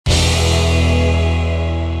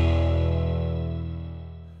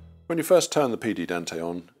When you first turn the PD Dante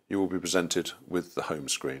on, you will be presented with the home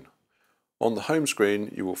screen. On the home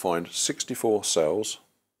screen you will find 64 cells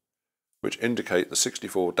which indicate the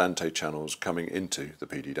 64 Dante channels coming into the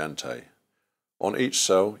PD Dante. On each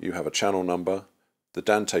cell you have a channel number, the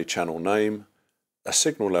Dante channel name, a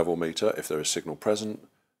signal level meter if there is signal present,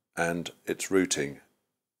 and its routing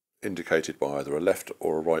indicated by either a left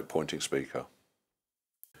or a right pointing speaker.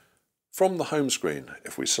 From the home screen,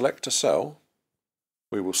 if we select a cell,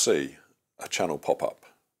 we will see a channel pop up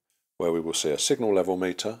where we will see a signal level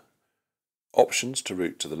meter, options to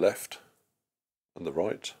route to the left and the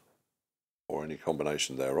right or any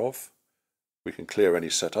combination thereof. We can clear any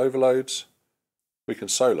set overloads, we can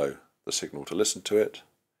solo the signal to listen to it,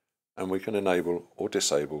 and we can enable or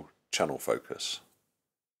disable channel focus.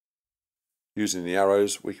 Using the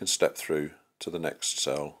arrows we can step through to the next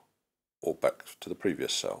cell or back to the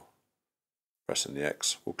previous cell. Pressing the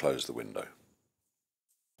X will close the window.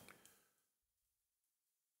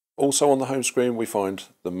 Also on the home screen we find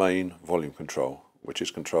the main volume control, which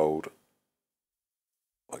is controlled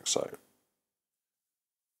like so.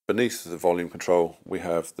 Beneath the volume control we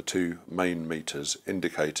have the two main meters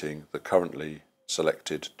indicating the currently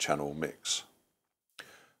selected channel mix.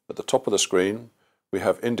 At the top of the screen we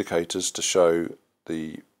have indicators to show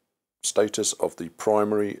the status of the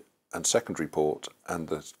primary and secondary port and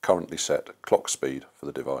the currently set clock speed for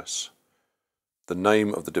the device. The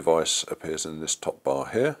name of the device appears in this top bar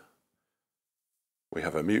here. We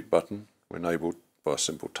have a mute button enabled by a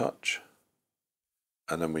simple touch,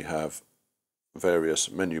 and then we have various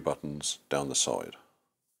menu buttons down the side.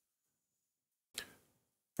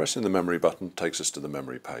 Pressing the memory button takes us to the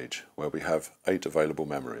memory page where we have 8 available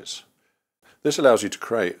memories. This allows you to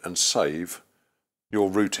create and save your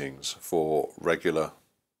routings for regular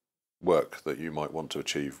work that you might want to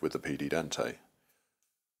achieve with the PD Dante.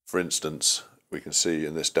 For instance, we can see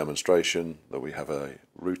in this demonstration that we have a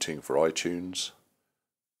routing for iTunes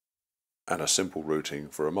and a simple routing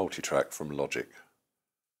for a multitrack from Logic,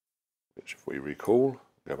 which if we recall,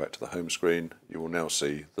 go back to the home screen, you will now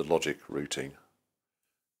see the Logic routing.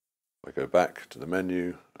 If I go back to the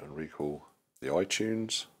menu and recall the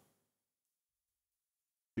iTunes,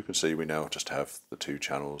 you can see we now just have the 2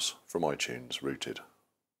 channels from iTunes routed.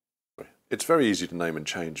 It's very easy to name and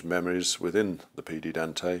change memories within the PD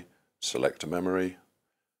Dante. Select a memory,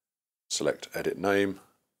 select Edit Name,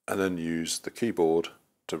 and then use the keyboard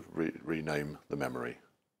to rename the memory.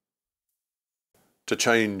 To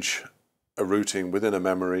change a routing within a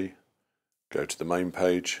memory, go to the main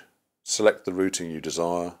page, select the routing you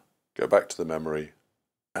desire, go back to the memory,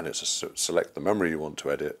 and select the memory you want to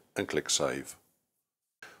edit and click Save.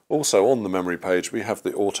 Also on the memory page we have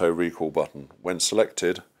the auto recall button. When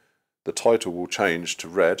selected, the title will change to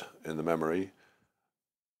red in the memory.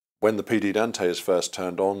 When the PD Dante is first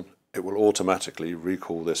turned on, it will automatically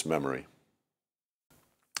recall this memory.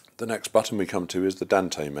 The next button we come to is the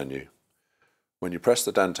Dante menu. When you press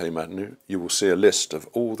the Dante menu, you will see a list of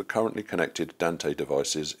all the currently connected Dante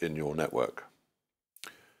devices in your network.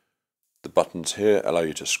 The buttons here allow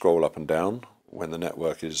you to scroll up and down when the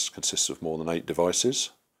network consists of more than 8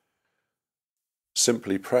 devices.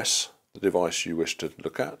 Simply press the device you wish to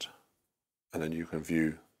look at, and then you can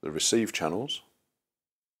view the receive channels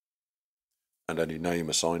and any name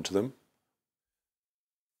assigned to them,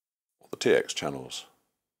 or the TX channels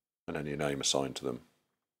and any name assigned to them.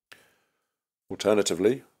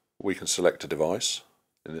 Alternatively, we can select a device,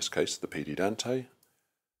 in this case the PD Dante,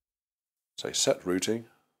 say set routing,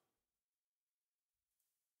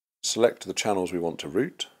 select the channels we want to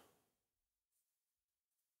route,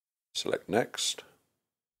 select next,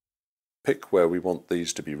 pick where we want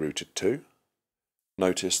these to be routed to.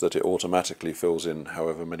 Notice that it automatically fills in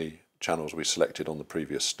however many channels we selected on the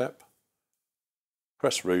previous step.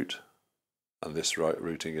 Press route, and this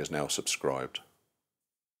routing is now subscribed.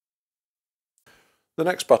 The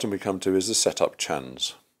next button we come to is the Setup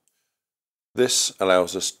Chans. This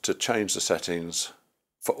allows us to change the settings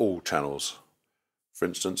for all channels. For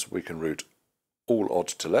instance, we can route all odd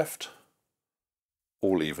to left,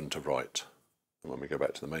 all even to right. And when we go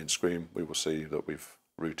back to the main screen, we will see that we've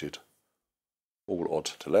routed all odd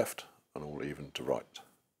to left and all even to right.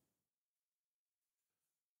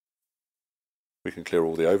 We can clear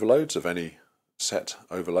all the overloads of any set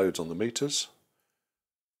overloads on the meters.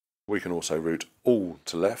 We can also route all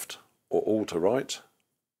to left or all to right,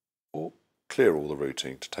 or clear all the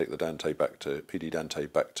routing to take the PD Dante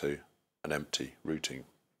back to an empty routing.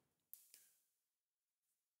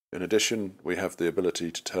 In addition, we have the ability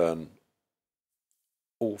to turn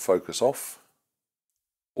all focus off,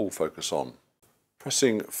 all focus on.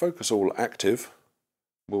 Pressing focus all active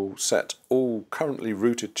will set all currently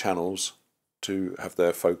routed channels to have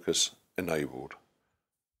their focus enabled,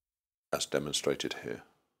 as demonstrated here.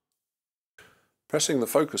 Pressing the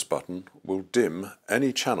focus button will dim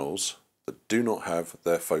any channels that do not have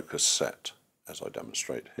their focus set, as I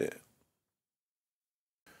demonstrate here.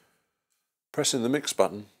 Pressing the mix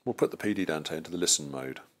button will put the PD Dante into the listen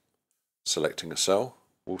mode. Selecting a cell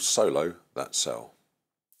will solo that cell.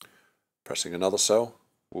 Pressing another cell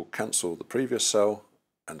will cancel the previous cell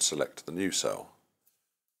and select the new cell.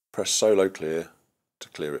 Press solo clear to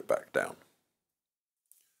clear it back down.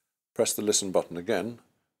 Press the listen button again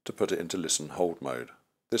to put it into listen hold mode.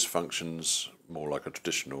 This functions more like a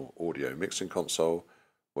traditional audio mixing console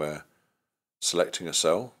where selecting a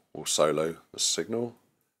cell will solo the signal,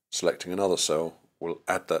 selecting another cell will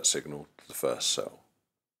add that signal to the first cell,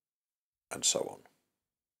 and so on.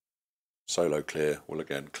 Solo clear will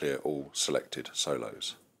again clear all selected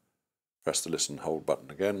solos. Press the listen hold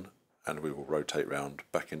button again and we will rotate round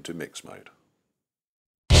back into mix mode.